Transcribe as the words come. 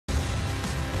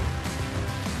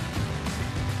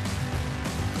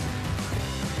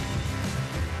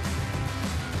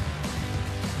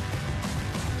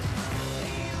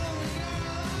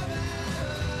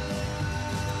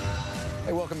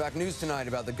welcome back. News tonight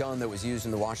about the gun that was used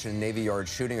in the Washington Navy Yard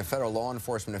shooting. A federal law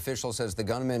enforcement official says the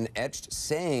gunman etched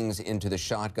sayings into the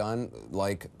shotgun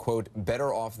like, quote,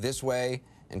 better off this way,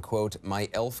 and, quote, my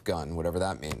elf gun, whatever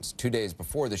that means. 2 days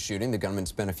before the shooting, the gunman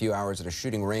spent a few hours at a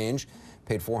shooting range,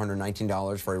 paid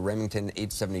 $419 for a Remington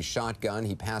 870 shotgun.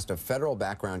 He passed a federal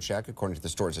background check, according to the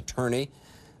store's attorney.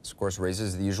 This, of course,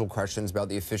 raises the usual questions about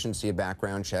the efficiency of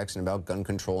background checks and about gun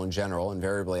control in general.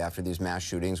 Invariably, after these mass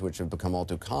shootings, which have become all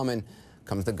too common,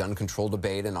 comes the gun control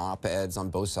debate and op-eds on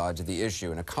both sides of the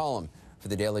issue. In a column for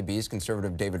the Daily Beast,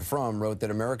 conservative David Frum wrote that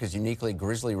America's uniquely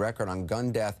grisly record on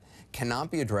gun death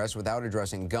cannot be addressed without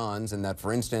addressing guns, and that,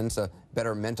 for instance, a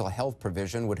better mental health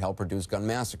provision would help reduce gun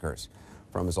massacres.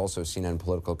 Frum is also a CNN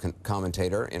political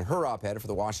commentator. In her op-ed for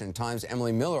the Washington Times,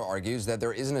 Emily Miller argues that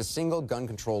there isn't a single gun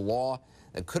control law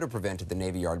that could have prevented the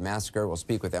Navy Yard massacre. We'll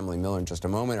speak with Emily Miller in just a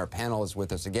moment. Our panel is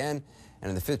with us again. And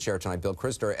in the fifth chair tonight, Bill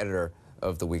Christor, editor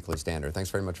of the Weekly Standard.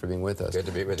 Thanks very much for being with us. Good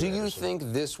to be with you. Do you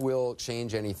think this will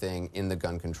change anything in the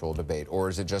gun control debate? Or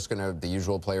is it just going to, the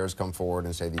usual players come forward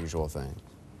and say the usual thing?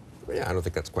 Yeah, I don't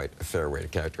think that's quite a fair way to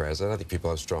characterize it. I think people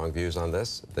have strong views on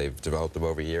this. They've developed them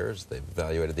over years. They've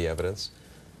evaluated the evidence.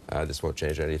 This won't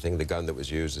change anything. The gun that was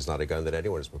used is not a gun that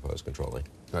anyone has proposed controlling.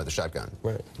 Or the shotgun.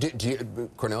 Right.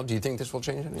 Cornell, do you think this will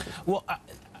change anything? Well,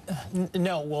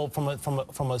 no. Well,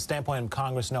 from a standpoint of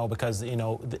Congress, no, because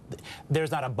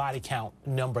there's not a body count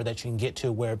number that you can get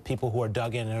to where people who are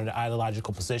dug in their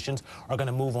ideological positions are going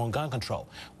to move on gun control.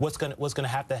 What's going to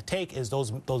have to take is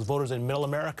those voters in Middle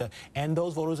America and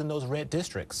those voters in those red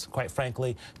districts, quite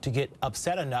frankly, to get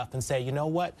upset enough and say, you know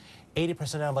what?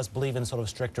 80% of us believe in sort of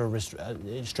stricter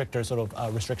restrictions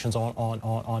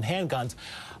on handguns.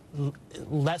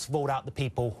 Let's vote out the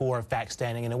people who are in fact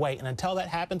standing in the way. And until that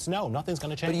happens, no, nothing's going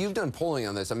to change. But you've done polling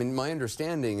on this. I mean, my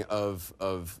understanding of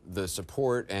the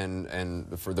support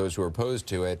and for those who are opposed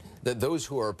to it, that those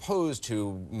who are opposed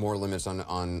to more limits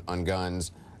on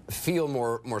guns feel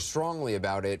more strongly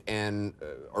about it and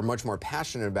are much more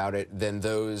passionate about it than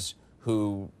those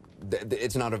who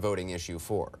it's not a voting issue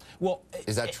for. Well,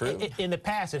 is that true? In the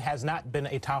past, it has not been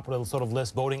a top of the sort of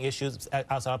list voting issues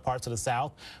outside parts of the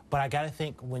South. But I got to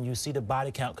think when you see the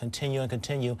body count continue and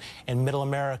continue in Middle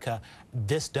America,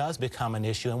 this does become an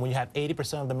issue. And when you have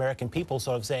 80% of the American people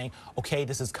sort of saying, okay,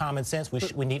 this is common sense,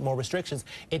 we need more restrictions,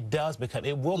 it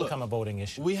will become a voting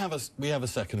issue. We have a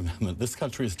Second Amendment. This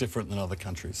country is different than other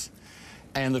countries.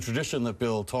 And the tradition that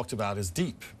Bill talked about is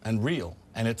deep and real,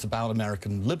 and it's about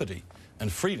American liberty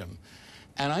and freedom.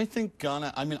 And I think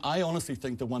I honestly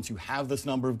think that once you have this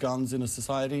number of guns in a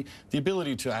society, the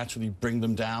ability to actually bring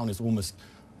them down is almost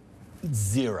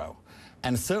zero.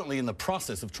 And certainly in the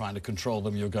process of trying to control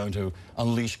them, you're going to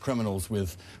unleash criminals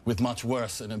with much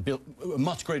worse and a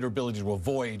much greater ability to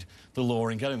avoid the law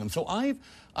in getting them. So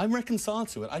I'm reconciled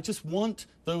to it. I just want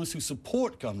those who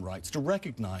support gun rights to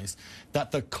recognize that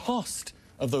the cost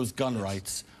of those gun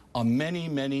rights are many,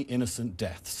 many innocent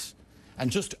deaths. And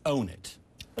just own it.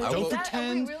 Don't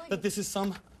pretend that this is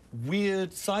some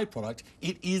weird side product.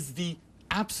 It is the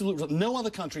absolute. No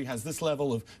other country has this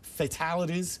level of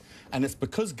fatalities, and it's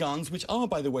because guns, which are,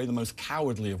 by the way, the most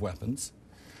cowardly of weapons,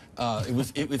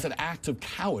 it was an act of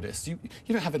cowardice. You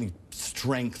don't have any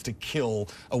strength to kill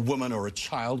a woman or a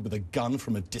child with a gun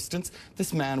from a distance.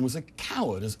 This man was a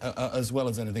coward as well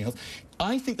as anything else.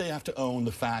 I think they have to own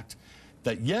the fact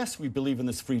that, yes, we believe in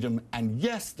this freedom, and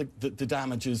yes, the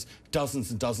damage is dozens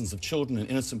and dozens of children and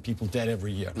innocent people dead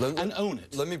every year, and own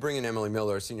it. Let me bring in Emily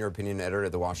Miller, senior opinion editor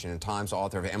at the Washington Times,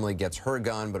 author of Emily Gets Her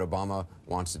Gun, but Obama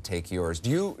Wants to Take Yours.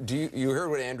 You heard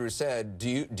what Andrew said.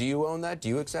 Do you own that? Do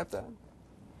you accept that?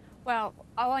 Well,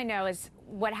 all I know is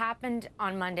what happened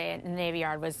on Monday in the Navy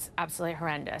Yard was absolutely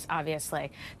horrendous,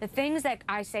 obviously. The things that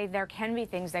I say, there can be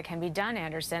things that can be done,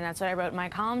 Anderson. That's what I wrote in my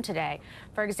column today.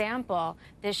 For example,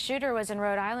 this shooter was in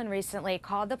Rhode Island recently,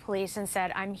 called the police and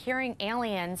said, I'm hearing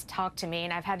aliens talk to me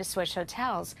and I've had to switch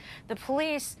hotels. The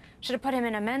police should have put him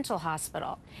in a mental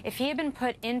hospital. If he had been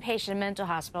put inpatient in a mental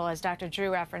hospital, as Dr.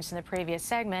 Drew referenced in the previous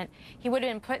segment, he would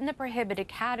have been put in the prohibited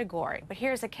category. But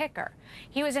here's the kicker.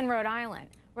 He was in Rhode Island.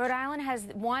 Rhode Island has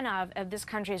one of this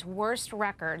country's worst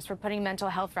records for putting mental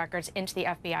health records into the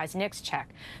FBI's NICS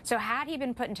check. So had he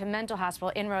been put into a mental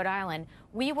hospital in Rhode Island,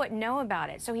 we wouldn't know about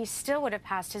it. So he still would have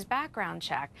passed his background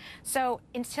check. So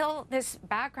until this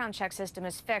background check system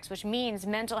is fixed, which means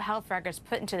mental health records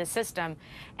put into the system,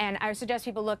 and I suggest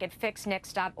people look at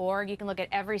fixnics.org. You can look at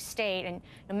every state, and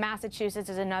Massachusetts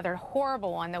is another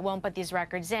horrible one that won't put these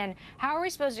records in. How are we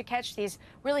supposed to catch these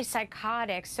really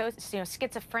psychotic,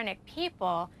 schizophrenic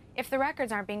people if the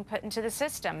records aren't being put into the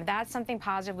system. That's something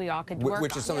positive we all could work on.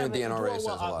 Which is something that the NRA says a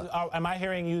lot. Am I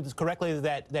hearing you correctly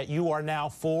that you are now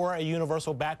for a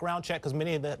universal background check? Because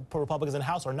many of the Republicans in the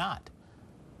House are not.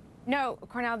 No,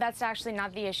 Cornell, that's actually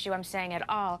not the issue I'm saying at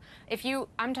all.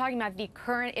 I'm talking about the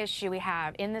current issue we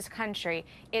have in this country.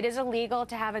 It is illegal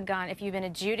to have a gun if you've been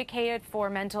adjudicated for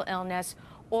mental illness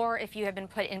or if you have been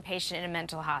put inpatient in a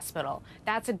mental hospital.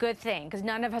 That's a good thing, because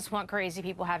none of us want crazy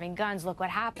people having guns. Look what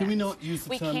happens. Can we not use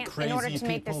the term crazy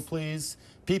people, please?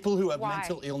 People who have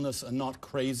mental illness are not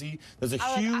crazy. There's a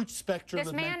huge spectrum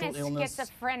of mental illness. This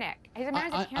man is schizophrenic.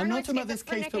 I'm not talking about this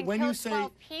case, but when you say,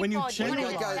 when you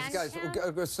generalize...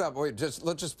 Guys, stop. Wait,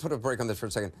 let's just put a break on this for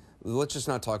a second. Let's just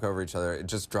not talk over each other. It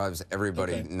just drives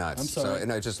everybody nuts. I'm sorry. So,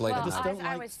 and I just like well, as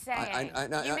I was saying,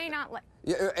 you may not...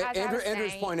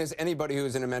 Andrew's point is anybody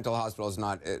who's in a mental hospital is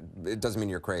not, it doesn't mean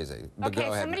you're crazy. But okay,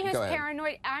 go ahead. Somebody who's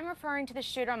paranoid, I'm referring to the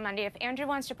shooter on Monday. If Andrew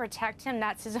wants to protect him,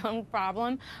 that's his own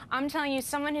problem. I'm telling you,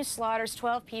 someone who slaughters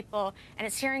 12 people and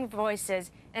is hearing voices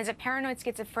and is a paranoid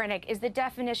schizophrenic is the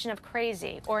definition of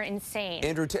crazy or insane.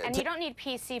 Andrew, and you don't need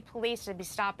PC police to be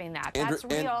stopping that. That's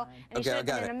real, and he should have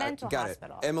been in a mental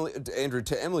hospital. Andrew,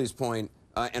 to Emily's point,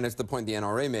 and it's the point the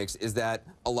NRA makes, is that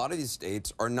a lot of these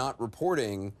states are not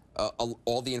reporting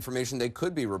all the information they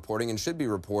could be reporting and should be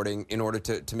reporting in order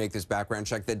to make this background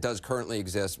check that does currently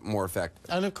exist more effective.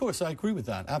 And of course, I agree with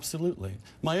that, absolutely.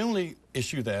 My only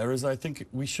issue there is I think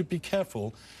we should be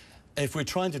careful if we're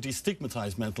trying to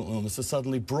destigmatize mental illness to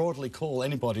suddenly broadly call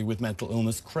anybody with mental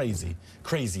illness crazy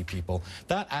people.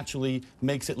 That actually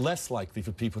makes it less likely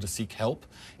for people to seek help.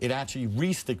 It actually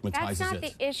re-stigmatizes it. That's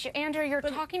not the issue. Andrew, you're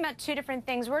talking about two different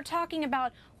things. We're talking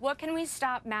about what can we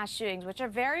stop mass shootings, which are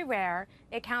very rare.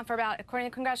 They account for about, according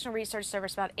to the Congressional Research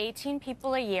Service, about 18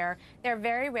 people a year. They're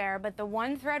very rare, but the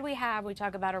one thread we have, we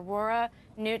talk about Aurora,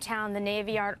 Newtown, the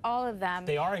Navy Yard, all of them.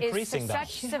 They are increasing,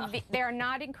 though. They are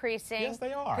not increasing. Yes,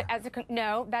 they are.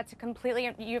 No, that's a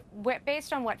completely,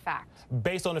 based on what fact?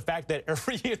 Based on the fact that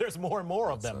every year there's more and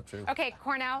more of them. So true. Okay,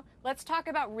 Cornell, let's talk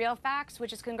about real facts,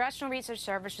 which is Congressional Research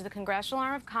Service, which is the congressional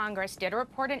arm of Congress, did a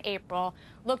report in April,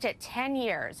 looked at 10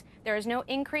 years. There is no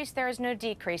increase, there is no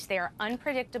decrease. They are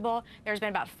unpredictable. There's been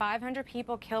about 500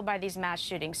 people killed by these mass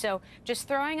shootings. So just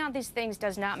throwing out these things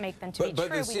does not make them to be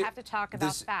true. We have to talk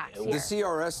about facts here. The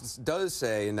CRS does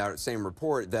say in that same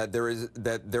report that there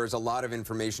is a lot of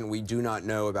information we do not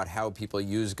know about how people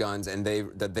use guns, and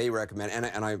that they recommend,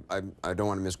 and I don't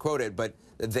want to misquote it, but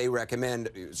they recommend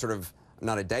sort of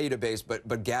not a database,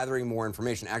 but gathering more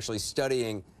information, actually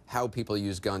studying how people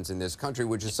use guns in this country,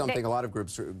 which is something a lot of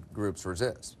groups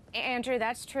resist. Andrew,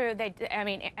 that's true.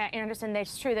 Anderson,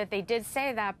 that's true that they did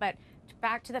say that, but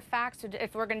back to the facts,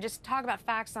 if we're going to just talk about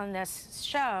facts on this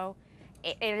show,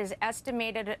 it is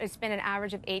estimated it's been an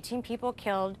average of 18 people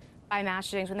killed by mass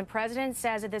shootings. When the president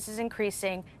says that this is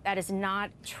increasing, that is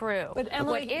not true. But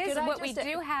Emily, what we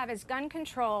do have is gun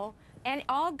control, and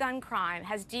all gun crime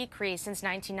has decreased since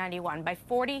 1991 by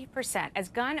 40%. As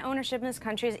gun ownership in this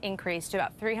country has increased to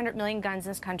about 300 million guns in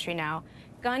this country now,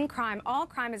 gun crime, all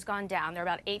crime has gone down. There are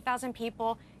about 8,000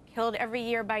 people killed every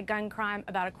year by gun crime.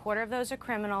 About a quarter of those are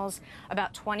criminals.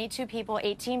 About 22 people,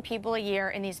 18 people a year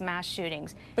in these mass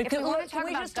shootings. But can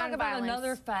we just talk about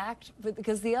another fact?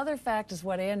 Because the other fact is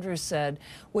what Andrew said,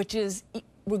 which is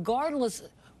regardless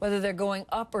whether they're going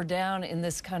up or down in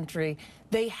this country,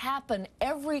 they happen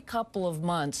every couple of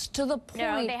months to the point.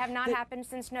 No, they have not happened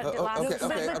since the last.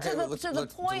 To the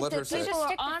point that people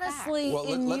are honestly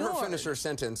inured. Let her finish her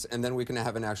sentence, and then we can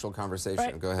have an actual conversation.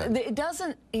 Right. Go ahead. It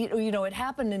doesn't, you know, it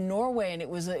happened in Norway, and it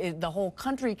was the whole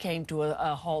country came to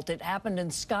a halt. It happened in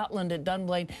Scotland at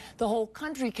Dunblane. The whole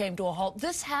country came to a halt.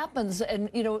 This happens, and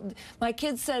you know, my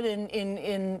kids said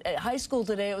in high school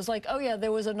today, it was like, oh yeah,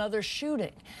 there was another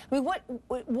shooting. I mean,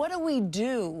 what do we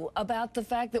do about the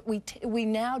fact that we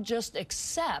now just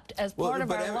accept as part of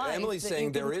our life? Emily's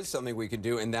saying there is something we can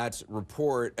do, and that's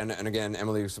report. And again,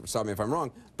 Emily, stop me if I'm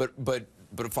wrong. But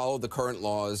follow the current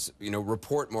laws. You know,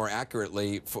 report more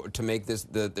accurately to make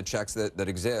the checks that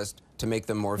exist, to make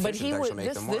them more efficient.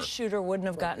 But this shooter wouldn't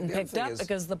have gotten picked up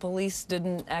because the police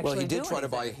didn't actually do anything. Well, he did try to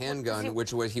buy a handgun,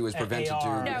 which he was prevented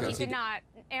to. No, he did not.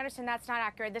 Anderson, that's not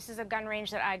accurate. This is a gun range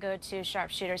that I go to,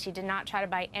 sharpshooters. He did not try to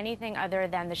buy anything other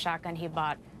than the shotgun he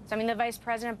bought. So, I mean, the Vice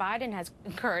President Biden has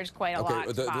encouraged quite a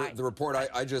lot. The report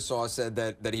I just saw said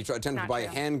that he attempted to buy a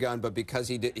handgun, but because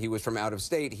he was from out of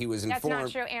state, he was informed.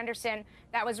 That's not true, Anderson.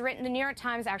 That was written. The New York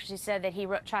Times actually said that he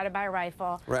tried to buy a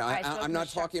rifle. Right. I'm not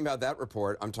talking about that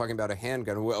report. I'm talking about a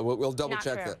handgun. We'll double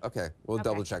check that. Okay. We'll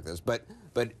double check this. But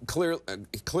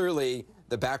clearly,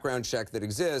 the background check that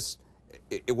exists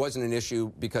it wasn't an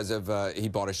issue because of he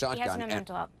bought a shotgun. He has no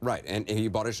mental health. Right, and he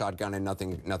bought a shotgun and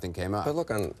nothing came up. But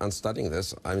look, on studying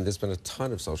this, I mean, there's been a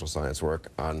ton of social science work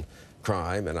on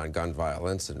crime and on gun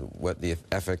violence and what the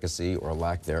efficacy or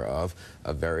lack thereof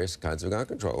of various kinds of gun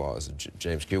control laws.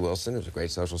 James Q. Wilson, who's a great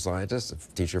social scientist, a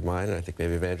teacher of mine, and I think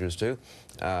maybe of Andrew's too,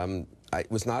 I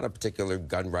was not a particular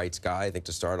gun rights guy, I think,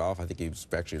 to start off. I think he was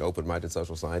actually an open-minded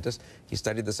social scientist. He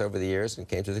studied this over the years and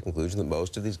came to the conclusion that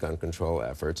most of these gun control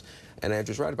efforts, and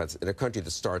Andrew's right about this, in a country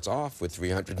that starts off with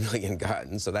 300 million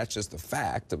guns, so that's just the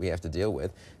fact that we have to deal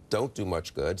with, don't do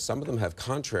much good. Some of them have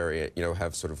contrary,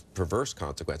 have sort of perverse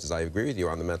consequences. I agree with you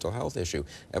on the mental health issue.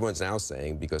 Everyone's now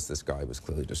saying, because this guy was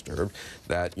clearly disturbed,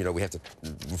 that, we have to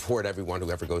report everyone who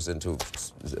ever goes into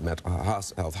a mental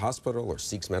health hospital or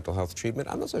seeks mental health treatment.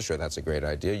 I'm not so sure that's a great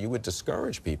idea. You would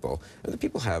discourage people. And the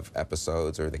people have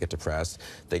episodes or they get depressed,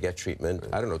 they get treatment.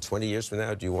 I don't know, 20 years from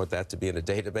now, do you want that to be in a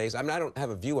database? I mean, I don't have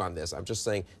a view on this. I'm just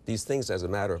saying these things as a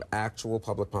matter of actual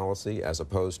public policy as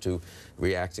opposed to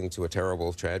reacting to a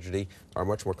terrible tragedy are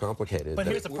much more complicated. But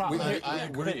here's the problem. I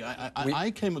agree. I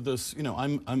came with this,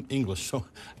 I'm English, so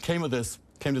I came to this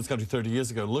country 30 years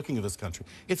ago looking at this country.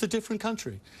 It's a different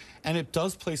country, and it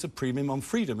does place a premium on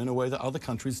freedom in a way that other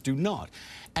countries do not.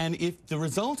 And if the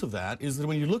result of that is that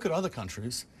when you look at other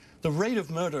countries, the rate of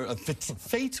murder, of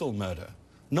fatal murder,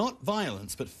 not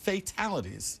violence, but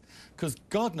fatalities, because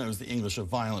God knows the English are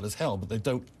violent as hell, but they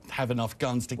don't have enough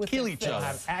guns to kill each other.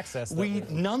 Have access. We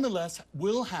nonetheless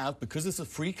will have, because it's a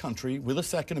free country with a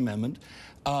Second Amendment,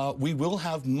 we will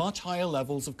have much higher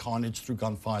levels of carnage through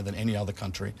gunfire than any other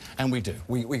country, and we do.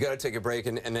 We got to take a break,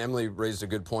 and Emily raised a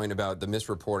good point about the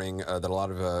misreporting that a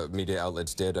lot of media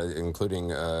outlets did, including,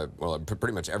 well,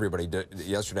 pretty much everybody did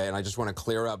yesterday, and I just want to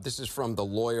clear up. This is from the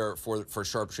lawyer for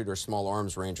Sharpshooter Small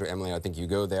Arms Range. Emily, I think you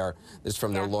go there. This is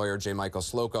from their lawyer, J. Michael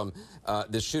Slocum.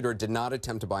 This shooter did not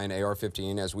attempt to buy an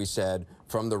AR-15, as we said,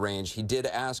 from the range. He did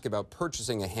ask about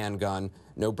purchasing a handgun.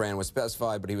 No brand was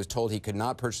specified, but he was told he could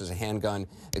not purchase a handgun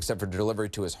except for delivery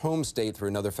to his home state through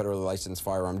another federally licensed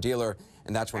firearm dealer,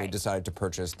 and that's when he decided to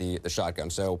purchase the shotgun.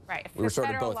 So we were sort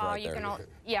of both right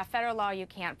there. Federal law, you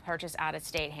can't purchase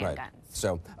out-of-state handguns.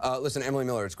 So, listen, Emily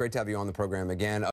Miller, it's great to have you on the program again.